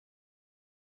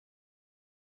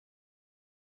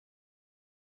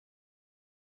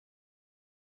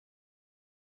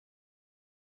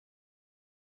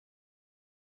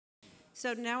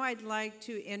So now I'd like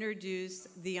to introduce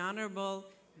the Honorable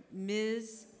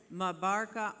Ms.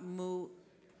 Mbarka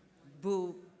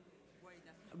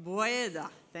Bouaida,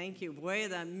 thank you,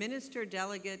 Bouaida, Minister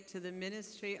Delegate to the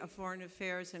Ministry of Foreign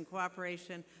Affairs and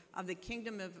Cooperation of the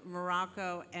Kingdom of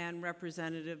Morocco and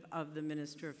representative of the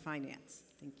Minister of Finance.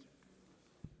 Thank you.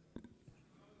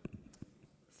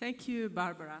 Thank you,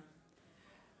 Barbara.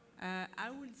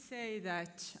 I would say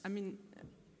that,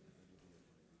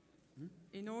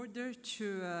 in order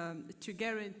to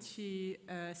guarantee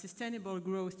sustainable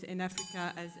growth in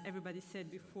Africa, as everybody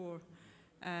said before,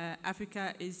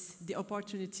 Africa is the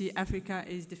opportunity, Africa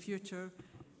is the future.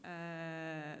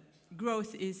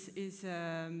 Growth is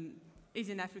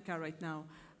in Africa right now.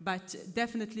 But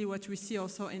definitely what we see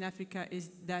also in Africa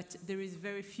is that there is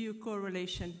very few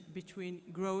correlation between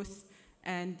growth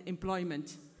and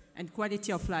employment and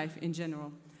quality of life in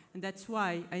general. And that's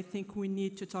why I think we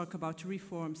need to talk about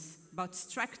reforms, about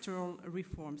structural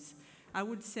reforms. I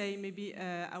would say maybe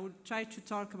I would try to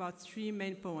talk about three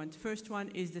main points. First one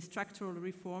is the structural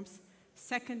reforms.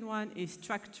 Second one is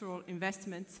structural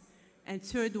investments. And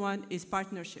third one is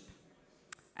partnership.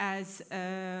 As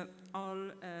Mr.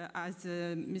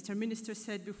 Minister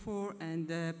said before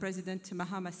and President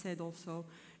Mahama said also,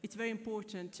 it's very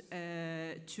important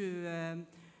to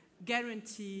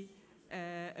guarantee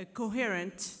a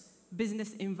coherent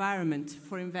business environment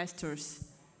for investors.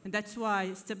 And that's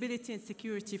why stability and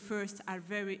security first are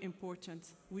very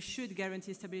important. We should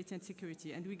guarantee stability and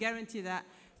security, and we guarantee that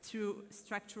through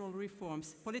structural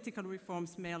reforms, political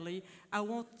reforms mainly. I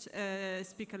won't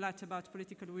speak a lot about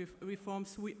political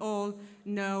reforms. We all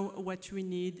know what we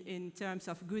need in terms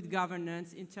of good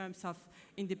governance, in terms of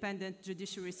independent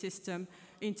judiciary system,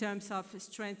 in terms of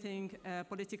strengthening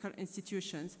political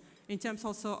institutions, in terms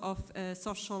also of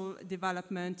social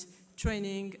development,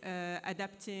 training,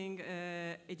 adapting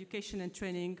education and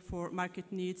training for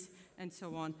market needs, and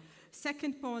so on.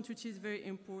 Second point, which is very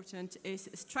important, is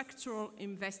structural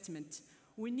investment.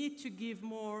 We need to give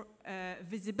more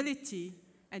visibility,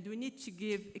 and we need to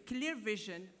give a clear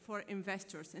vision for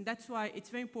investors. And that's why it's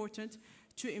very important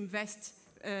to invest,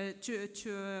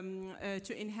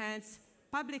 to enhance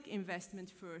public investment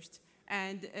first,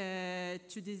 and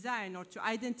to design or to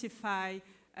identify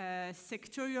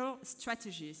sectorial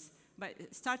strategies.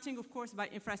 Starting, of course, by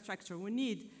infrastructure. We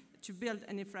need to build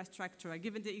an infrastructure.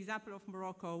 Given the example of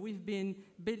Morocco, we've been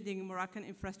building Moroccan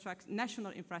infrastructure,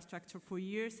 national infrastructure for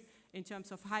years in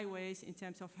terms of highways, in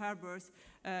terms of harbors,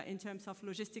 in terms of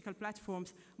logistical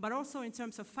platforms, but also in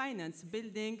terms of finance,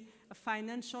 building a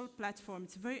financial platform.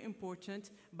 It's very important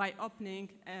by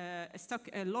opening a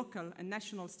local and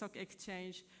national stock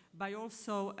exchange, by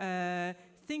also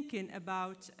thinking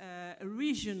about a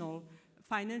regional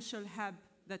financial hub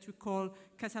that we call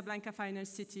Casablanca Finance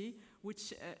City,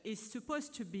 which is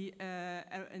supposed to be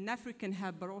an African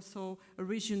hub, but also a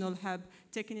regional hub,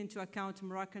 taking into account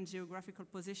Moroccan geographical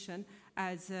position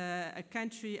as a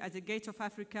country, as a gate of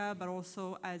Africa, but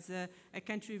also as a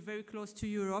country very close to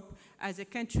Europe, as a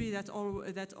country that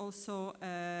also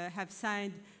have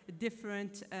signed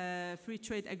different free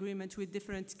trade agreements with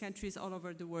different countries all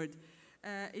over the world.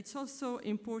 It's also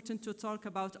important to talk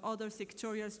about other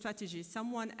sectorial strategies.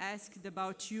 Someone asked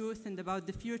about youth and about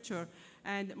the future,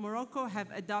 and Morocco have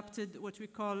adopted what we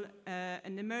call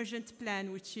an emergent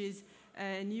plan, which is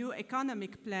a new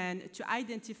economic plan to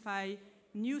identify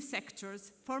new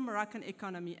sectors for Moroccan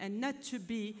economy and not to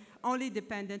be only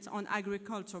dependent on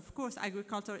agriculture. Of course,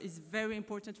 agriculture is very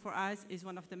important for us, is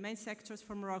one of the main sectors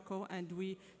for Morocco, and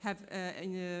we have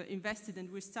invested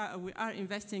and we are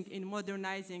investing in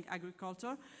modernizing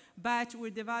agriculture, but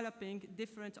we're developing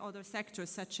different other sectors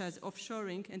such as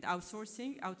offshoring and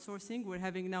outsourcing. We're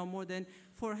having now more than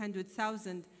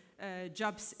 400,000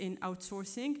 jobs in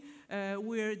outsourcing.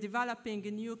 We're developing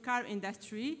a new car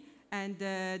industry, and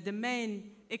the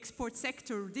main export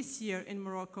sector this year in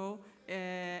Morocco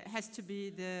has to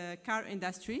be the car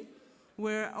industry.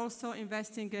 We're also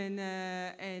investing in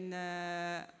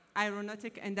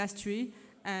aeronautic industry,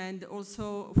 and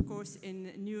also, of course,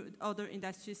 in new other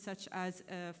industries such as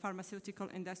pharmaceutical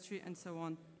industry and so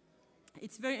on.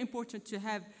 It's very important to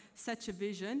have such a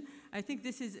vision. I think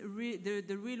this is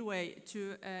the real way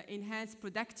to enhance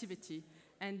productivity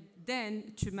and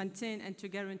then to maintain and to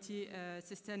guarantee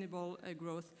sustainable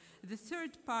growth. The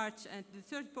third part and the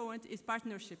third point is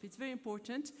partnership. It's very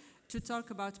important to talk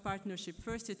about partnership.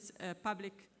 First, it's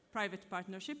public-private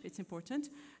partnership. It's important,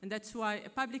 and that's why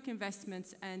public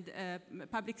investments and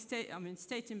public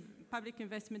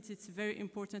investments. It's very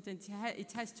important, and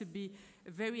it has to be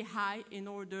very high in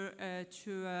order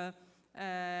to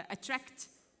attract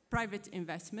private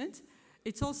investment.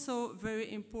 It's also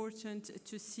very important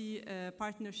to see a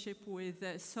partnership with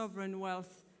sovereign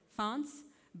wealth funds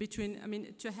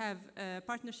to have a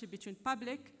partnership between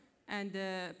public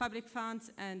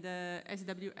funds and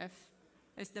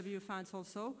SW funds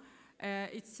also.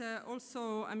 It's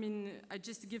also, I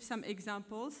just give some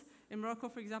examples. In Morocco,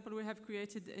 for example, we have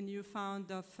created a new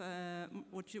fund of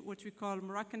what we call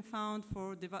Moroccan Fund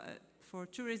for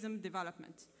Tourism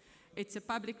Development. It's a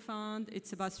public fund.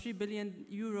 It's about 3 billion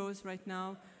euros right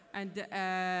now, and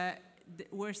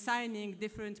we're signing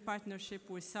different partnerships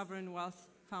with sovereign wealth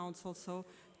funds also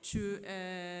to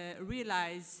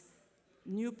realize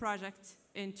new projects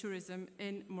in tourism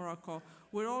in Morocco.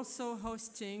 We're also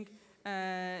hosting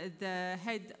the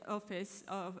headquarters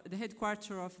of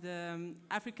the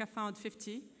Africa Fund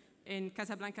 50 in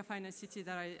Casablanca Finance City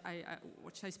that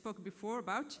which I spoke before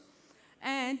about.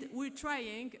 And we're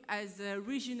trying, as a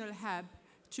regional hub,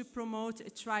 to promote a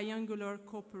triangular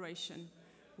cooperation,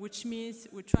 which means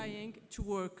we're trying to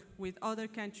work with other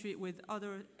countries, with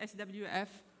other SWF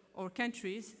or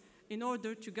countries, in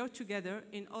order to go together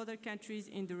in other countries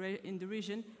in the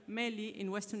region, mainly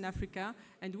in Western Africa.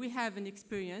 And we have an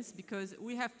experience because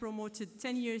we have promoted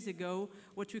 10 years ago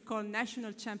what we call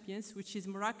national champions, which is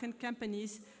Moroccan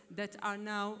companies that are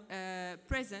now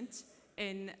present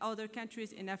in other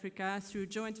countries in Africa through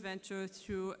joint ventures,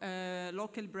 through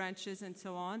local branches and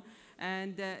so on.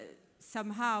 And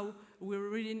somehow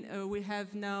we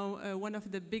have now one of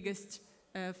the biggest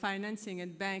financing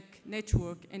and bank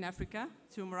network in Africa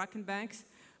through Moroccan banks.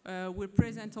 We're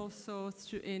present also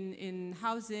in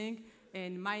housing,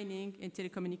 in mining, in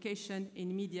telecommunication,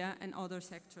 in media and other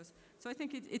sectors. So I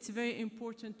think it's very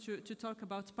important to talk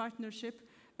about partnership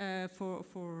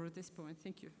for this point.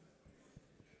 Thank you.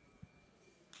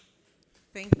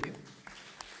 Thank you.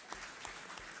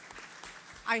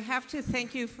 I have to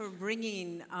thank you for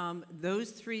bringing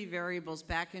those three variables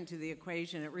back into the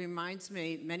equation. It reminds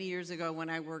me, many years ago when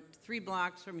I worked 3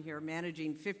 blocks from here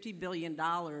managing $50 billion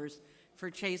for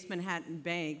Chase Manhattan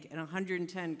Bank in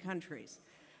 110 countries.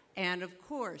 And of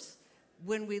course,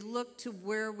 when we look to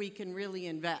where we can really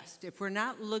invest, if we're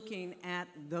not looking at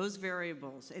those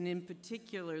variables, and in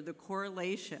particular the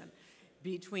correlation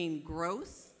between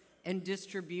growth and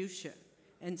distribution,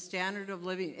 and standard of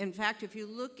living. In fact, if you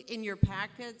look in your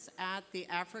packets at the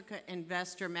Africa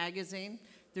Investor magazine,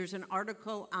 there's an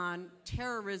article on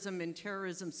terrorism and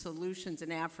terrorism solutions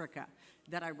in Africa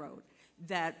that I wrote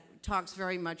that talks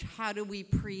very much how do we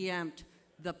preempt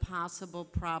the possible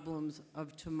problems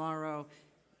of tomorrow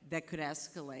that could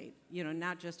escalate,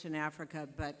 not just in Africa,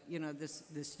 but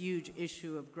this huge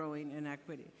issue of growing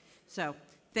inequity. So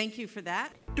thank you for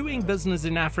that. Doing business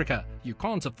in Africa. You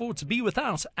can't afford to be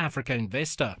without Africa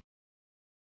Investor.